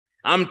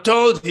I'm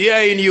told here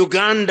in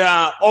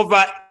Uganda,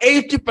 over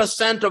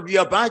 80% of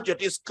your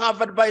budget is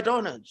covered by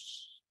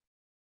donors.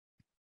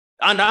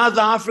 And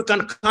other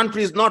African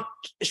countries not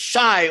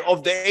shy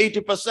of the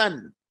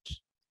 80%.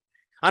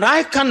 And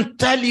I can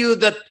tell you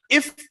that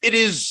if it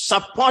is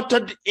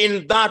supported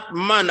in that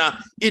manner,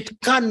 it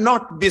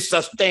cannot be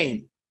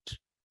sustained.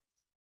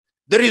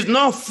 There is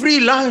no free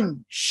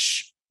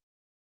lunch.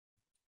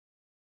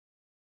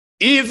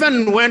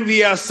 Even when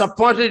we are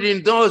supported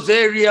in those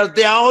areas,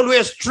 there are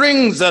always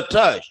strings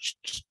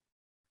attached.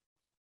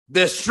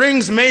 The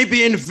strings may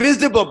be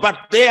invisible, but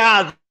they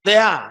are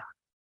there.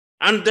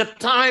 And the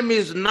time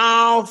is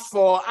now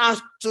for us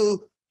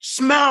to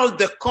smell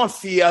the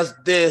coffee, as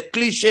the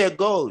cliche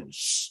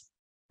goes.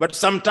 But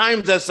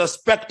sometimes I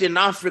suspect in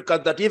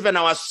Africa that even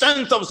our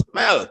sense of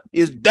smell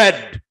is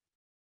dead,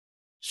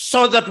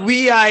 so that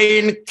we are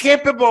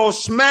incapable of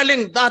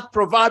smelling that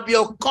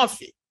proverbial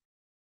coffee.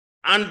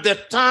 And the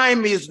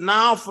time is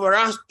now for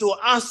us to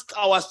ask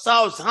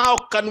ourselves, how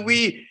can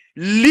we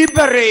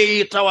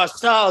liberate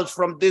ourselves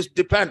from this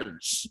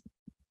dependence?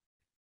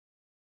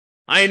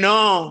 I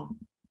know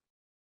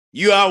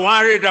you are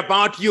worried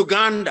about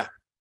Uganda,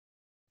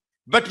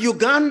 but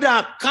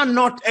Uganda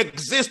cannot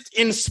exist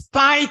in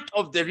spite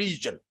of the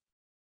region,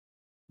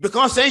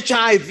 because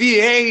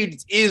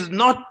HIV/AIDS is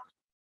not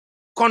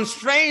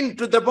constrained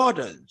to the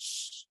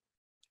borders.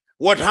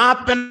 What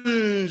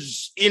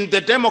happens in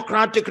the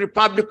Democratic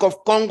Republic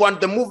of Congo and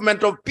the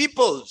movement of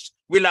peoples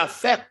will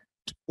affect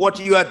what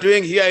you are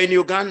doing here in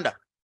Uganda.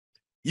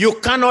 You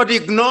cannot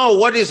ignore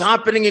what is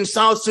happening in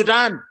South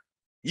Sudan.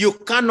 You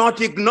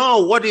cannot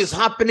ignore what is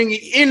happening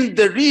in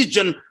the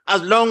region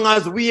as long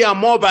as we are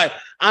mobile.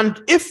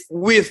 And if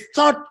we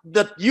thought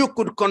that you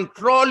could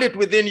control it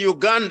within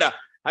Uganda,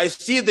 I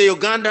see the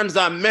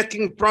Ugandans are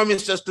making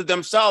promises to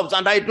themselves,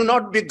 and I do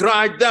not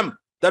begrudge them,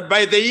 that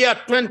by the year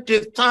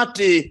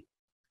 2030,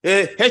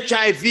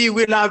 HIV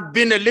will have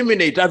been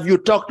eliminated. Have you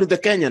talked to the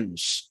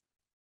Kenyans?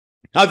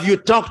 Have you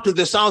talked to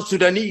the South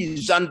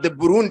Sudanese and the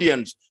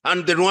Burundians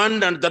and the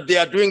Rwandans that they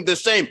are doing the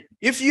same?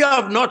 If you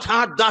have not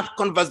had that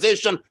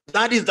conversation,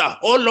 that is a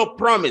hollow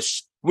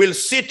promise. We'll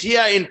sit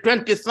here in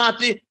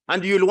 2030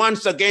 and you'll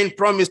once again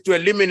promise to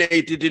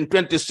eliminate it in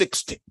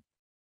 2060.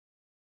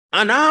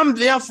 And I'm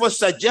therefore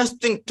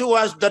suggesting to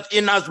us that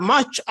in as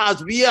much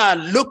as we are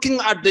looking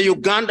at the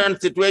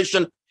Ugandan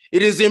situation,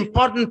 it is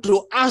important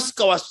to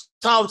ask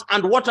ourselves,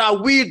 and what are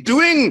we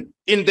doing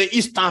in the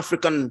East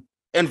African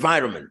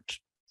environment?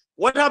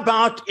 What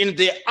about in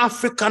the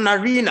African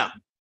arena?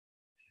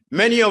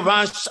 Many of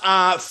us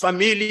are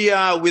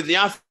familiar with the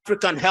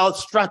African health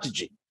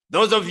strategy.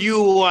 Those of you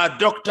who are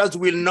doctors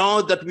will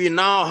know that we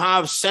now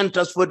have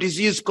centers for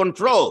disease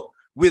control,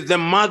 with the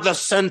mother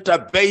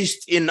center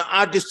based in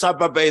Addis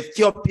Ababa,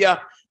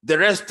 Ethiopia. The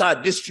rest are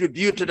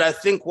distributed. I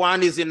think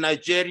one is in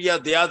Nigeria,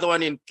 the other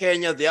one in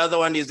Kenya, the other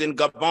one is in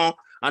Gabon,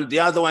 and the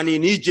other one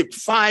in Egypt,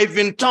 5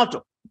 in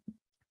total.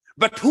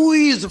 But who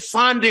is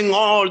funding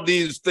all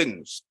these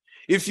things?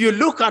 If you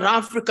look at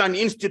African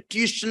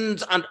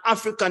institutions and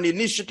African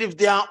initiatives,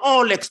 they are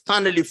all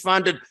externally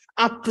funded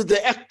up to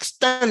the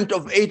extent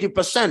of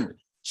 80%.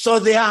 So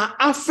they are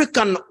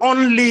African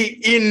only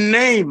in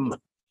name,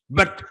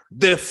 but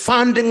the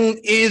funding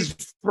is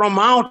from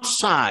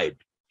outside.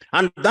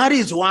 And that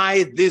is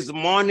why this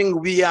morning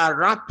we are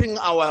wrapping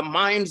our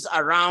minds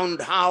around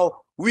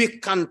how we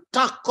can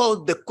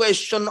tackle the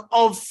question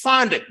of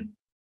funding.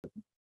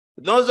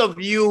 Those of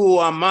you who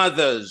are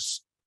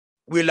mothers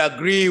will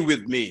agree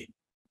with me.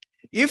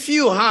 If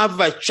you have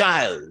a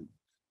child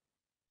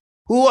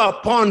who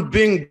upon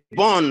being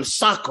born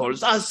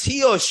suckles, as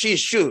he or she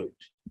should,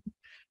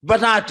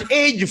 but at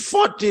age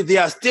 40 they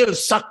are still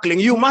suckling,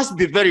 you must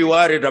be very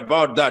worried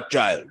about that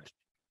child,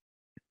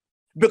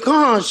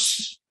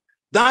 because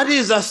that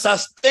is a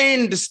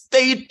sustained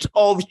state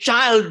of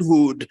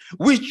childhood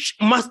which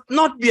must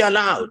not be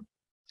allowed.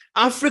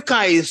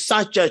 Africa is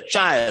such a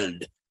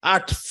child.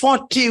 At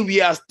 40,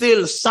 we are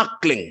still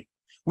suckling.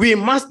 We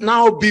must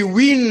now be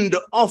weaned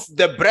off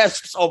the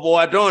breasts of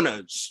our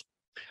donors.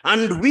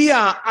 And we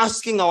are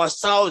asking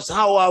ourselves,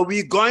 how are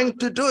we going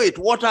to do it?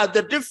 What are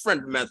the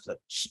different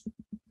methods?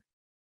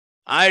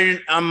 I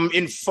am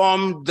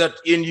informed that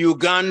in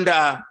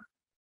Uganda,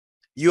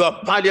 your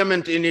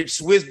parliament, in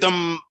its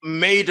wisdom,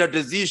 made a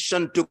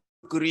decision to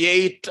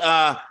create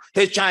a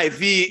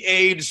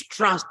HIV/AIDS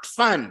trust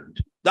fund.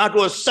 That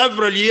was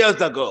several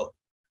years ago.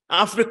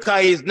 Africa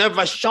is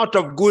never short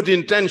of good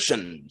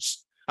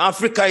intentions.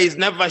 Africa is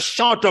never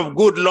short of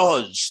good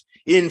laws.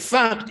 In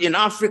fact, in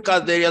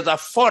Africa, there is a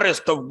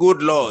forest of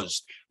good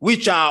laws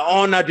which are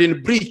honored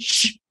in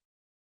breach.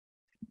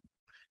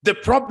 The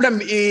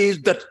problem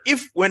is that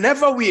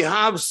whenever we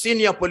have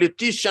senior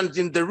politicians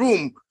in the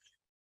room,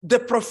 the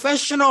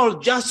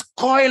professionals just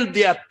coil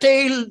their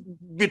tail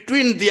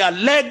between their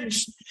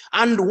legs,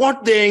 and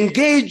what they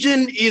engage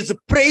in is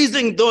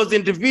praising those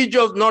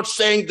individuals, not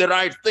saying the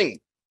right thing.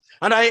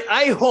 And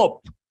I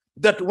hope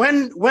that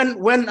when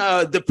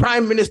the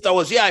Prime Minister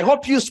was here, I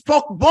hope you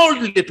spoke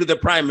boldly to the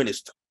Prime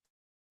Minister.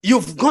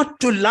 You've got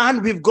to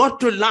learn, we've got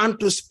to learn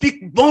to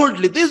speak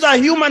boldly. These are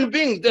human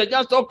beings. They're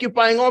just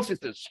occupying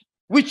offices,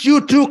 which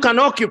you too can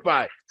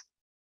occupy.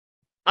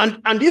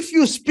 And if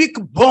you speak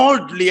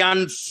boldly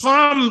and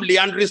firmly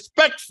and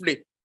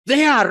respectfully,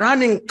 they are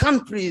running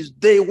countries.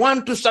 They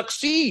want to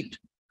succeed.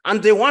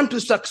 And they want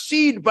to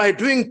succeed by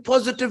doing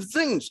positive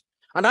things.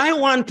 And I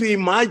want to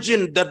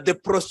imagine that the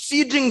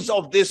proceedings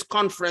of this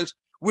conference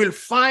will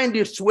find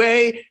its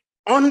way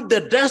on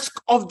the desk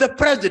of the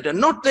president,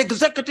 not the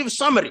executive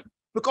summary,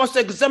 because the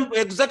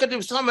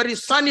executive summary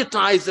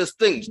sanitizes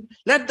things.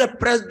 Let the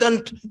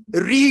president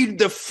read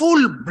the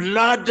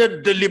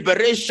full-blooded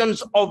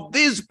deliberations of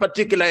this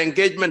particular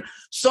engagement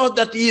so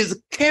that he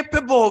is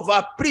capable of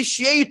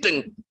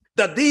appreciating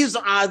that these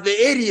are the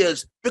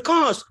areas,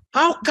 because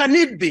how can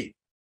it be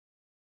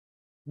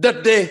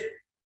that the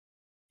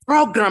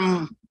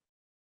program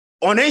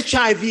on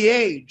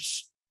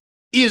HIV/AIDS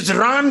is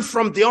run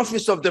from the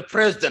office of the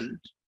president,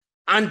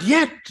 and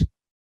yet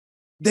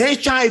the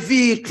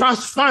HIV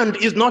Trust Fund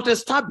is not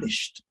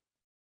established?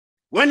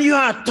 When you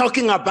are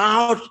talking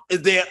about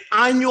the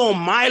annual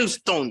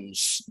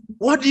milestones,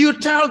 what do you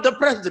tell the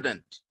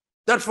president?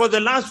 That for the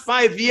last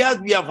 5 years,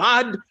 we have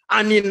had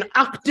an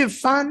inactive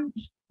fund?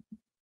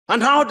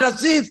 And how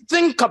does he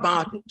think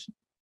about it?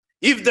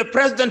 If the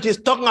president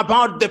is talking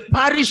about the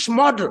parish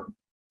model,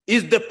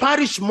 is the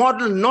parish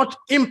model not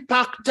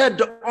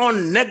impacted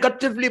on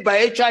negatively by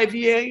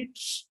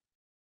HIV/AIDS?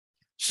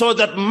 So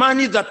that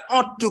money that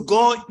ought to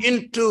go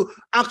into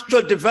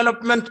actual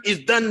development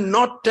is then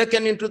not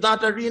taken into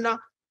that arena?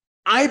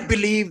 I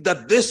believe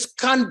that this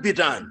can be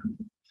done.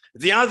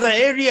 The other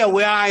area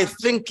where I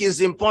think is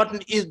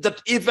important is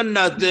that even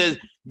the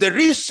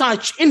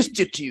research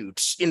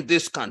institutes in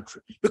this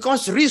country,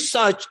 because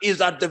research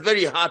is at the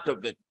very heart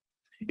of it.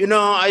 You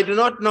know, I do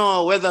not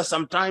know whether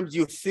sometimes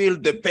you feel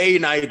the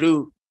pain I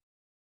do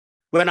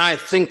when I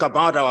think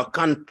about our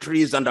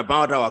countries and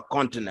about our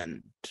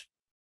continent.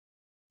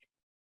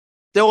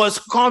 There was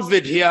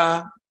COVID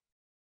here,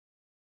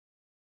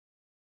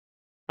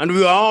 and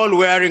we were all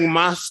wearing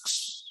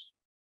masks.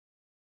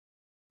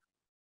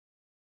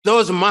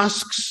 Those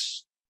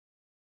masks,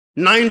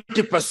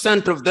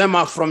 90% of them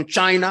are from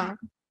China.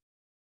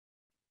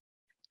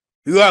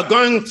 You are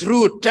going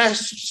through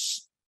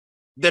tests.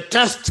 The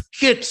test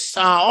kits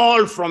are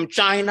all from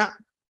China.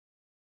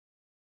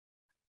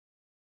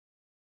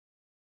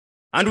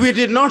 And we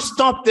did not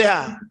stop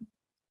there.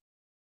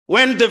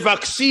 When the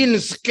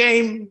vaccines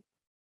came,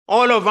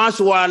 all of us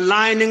were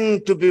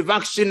lining to be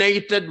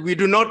vaccinated. We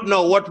do not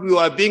know what we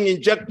were being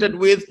injected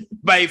with.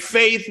 By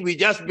faith, we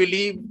just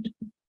believed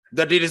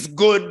that it is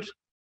good.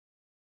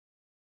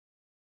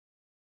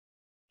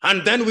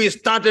 And then we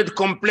started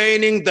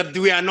complaining that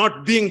we are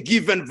not being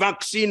given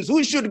vaccines.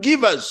 Who should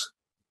give us?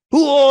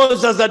 Who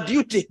owes us a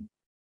duty?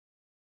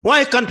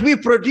 Why can't we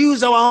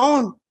produce our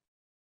own?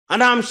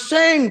 And I'm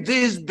saying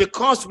this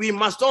because we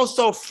must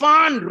also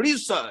fund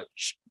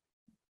research.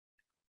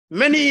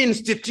 Many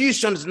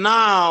institutions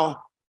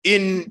now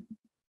in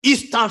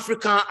East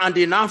Africa and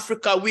in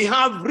Africa, we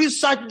have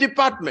research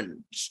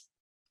departments.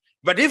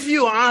 But if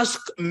you ask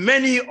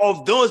many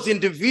of those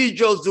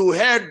individuals who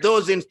head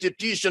those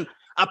institutions,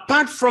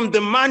 apart from the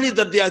money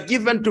that they are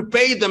given to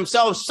pay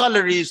themselves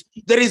salaries,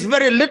 there is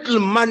very little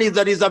money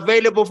that is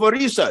available for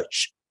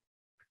research.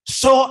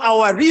 So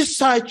our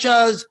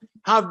researchers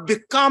have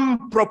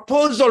become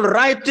proposal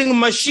writing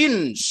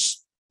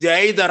machines. They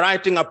are either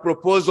writing a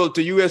proposal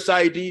to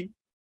USAID,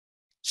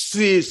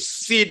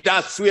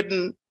 CEDA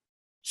Sweden,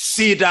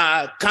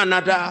 CEDA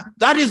Canada.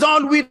 That is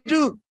all we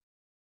do.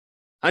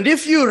 And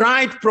if you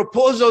write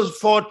proposals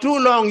for too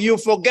long, you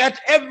forget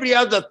every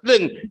other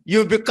thing.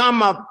 You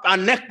become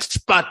an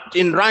expert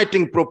in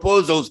writing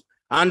proposals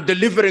and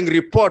delivering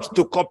reports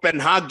to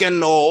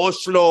Copenhagen or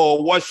Oslo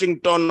or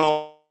Washington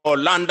or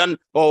London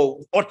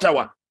or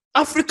Ottawa.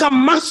 Africa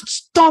must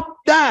stop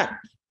that.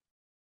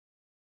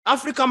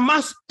 Africa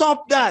must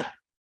stop that.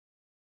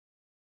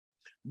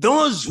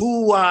 Those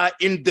who are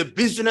in the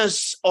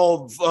business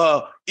of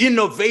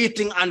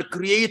innovating and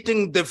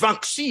creating the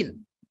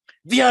vaccine,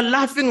 they are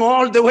laughing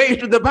all the way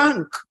to the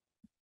bank.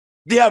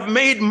 They have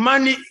made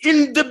money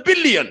in the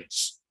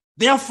billions.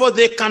 Therefore,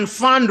 they can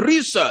fund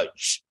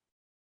research.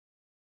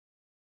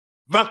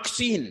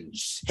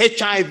 Vaccines,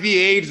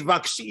 HIV/AIDS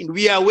vaccine.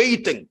 We are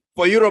waiting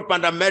for Europe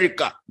and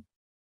America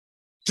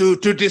to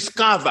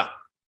discover.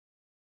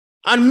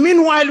 And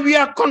meanwhile, we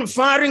are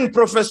conferring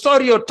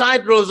professorial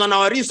titles on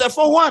our research.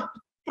 For what?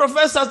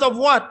 Professors of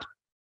what?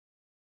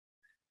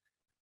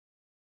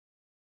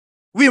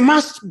 We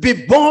must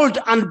be bold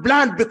and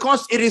blunt,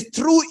 because it is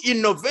through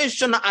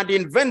innovation and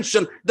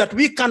invention that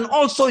we can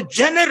also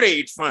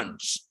generate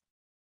funds.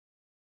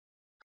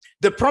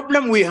 The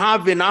problem we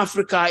have in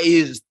Africa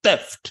is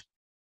theft.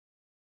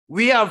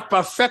 We have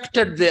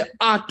perfected the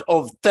art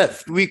of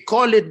theft. We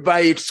call it by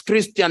its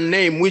Christian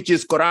name, which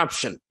is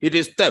corruption. It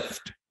is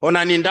theft on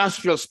an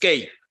industrial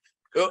scale.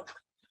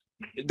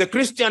 The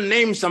Christian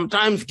name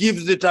sometimes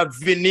gives it a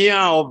veneer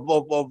of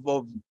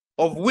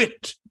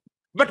wit.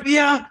 But we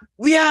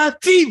are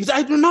thieves.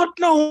 I do not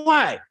know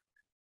why.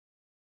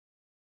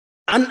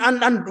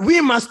 And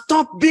we must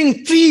stop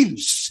being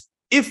thieves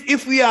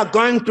if we are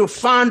going to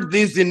fund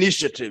these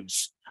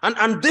initiatives.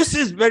 And this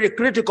is very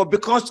critical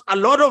because a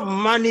lot of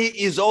money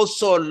is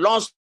also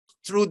lost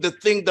through the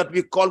thing that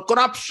we call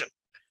corruption.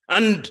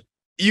 And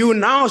you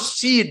now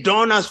see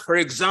donors, for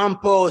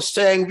example,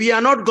 saying, we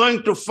are not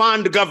going to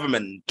fund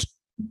government.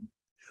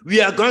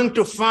 We are going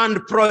to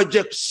fund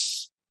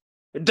projects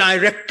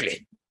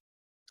directly.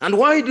 And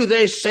why do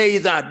they say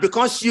that?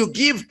 Because you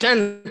give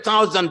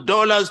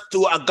 $10,000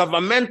 to a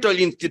governmental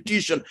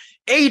institution,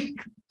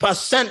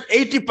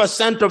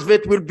 80% of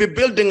it will be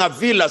building a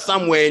villa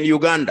somewhere in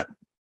Uganda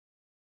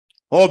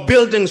or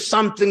building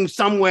something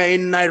somewhere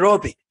in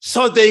Nairobi.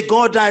 So they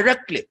go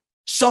directly.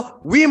 So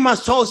we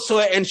must also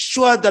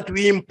ensure that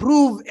we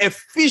improve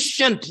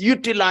efficient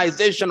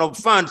utilization of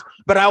funds.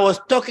 But I was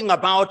talking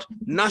about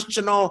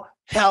National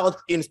Health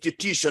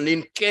Institution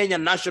in Kenya,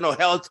 National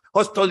Health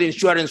Hospital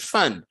Insurance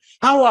Fund.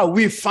 How are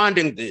we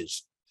funding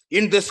this?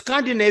 In the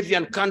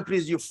Scandinavian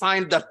countries, you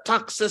find that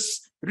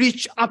taxes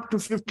reach up to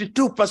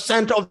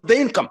 52% of the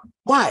income.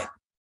 Why?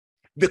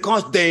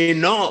 Because they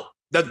know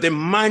that the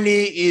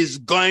money is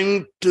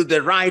going to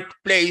the right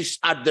place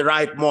at the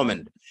right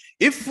moment.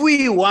 If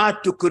we were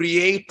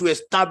to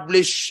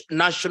establish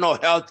national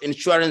health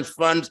insurance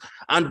funds,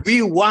 and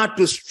we were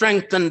to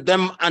strengthen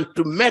them and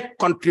to make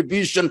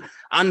contribution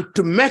and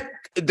to make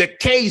the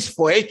case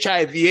for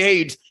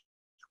HIV/AIDS,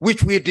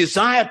 which we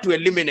desire to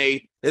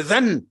eliminate,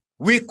 then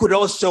we could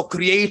also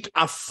create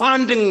a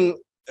funding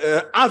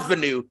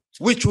avenue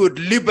which would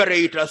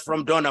liberate us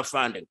from donor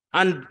funding.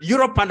 And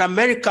Europe and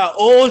America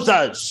owes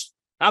us.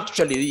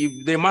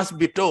 Actually, they must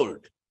be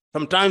told.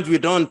 Sometimes we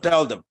don't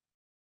tell them.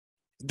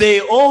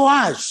 They owe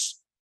us,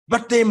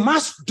 but they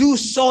must do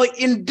so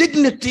in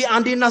dignity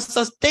and in a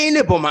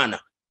sustainable manner.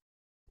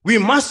 We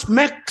must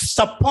make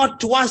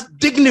support to us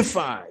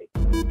dignified.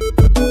 I'm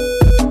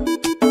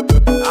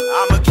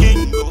a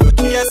king,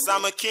 yes,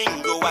 I'm a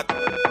king.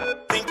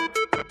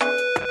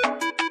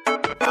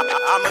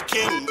 I'm a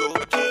king.